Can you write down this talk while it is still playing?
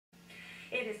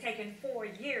has taken 4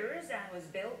 years and was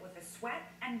built with the sweat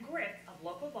and grit of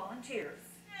local volunteers.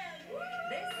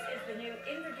 This is the new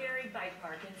Invergarry bike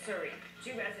park in Surrey.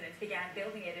 Two residents began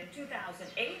building it in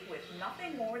 2008 with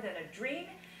nothing more than a dream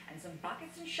and some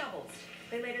buckets and shovels.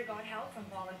 They later got help from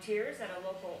volunteers at a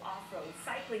local off-road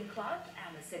cycling club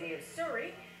and the city of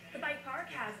Surrey. The bike park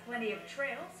has plenty of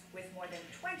trails with more than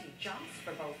 20 jumps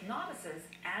for both novices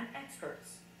and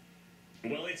experts.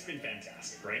 Well, it's been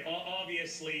fantastic, right?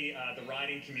 Obviously, the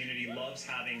riding community loves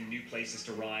having new places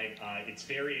to ride. It's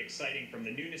very exciting from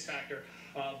the newness factor,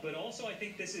 but also I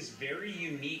think this is very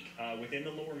unique within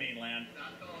the Lower Mainland.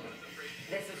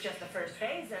 This is just the first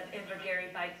phase of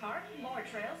Invergarry Bike Park. More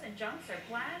trails and jumps are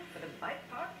planned for the bike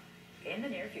park in the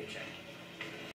near future.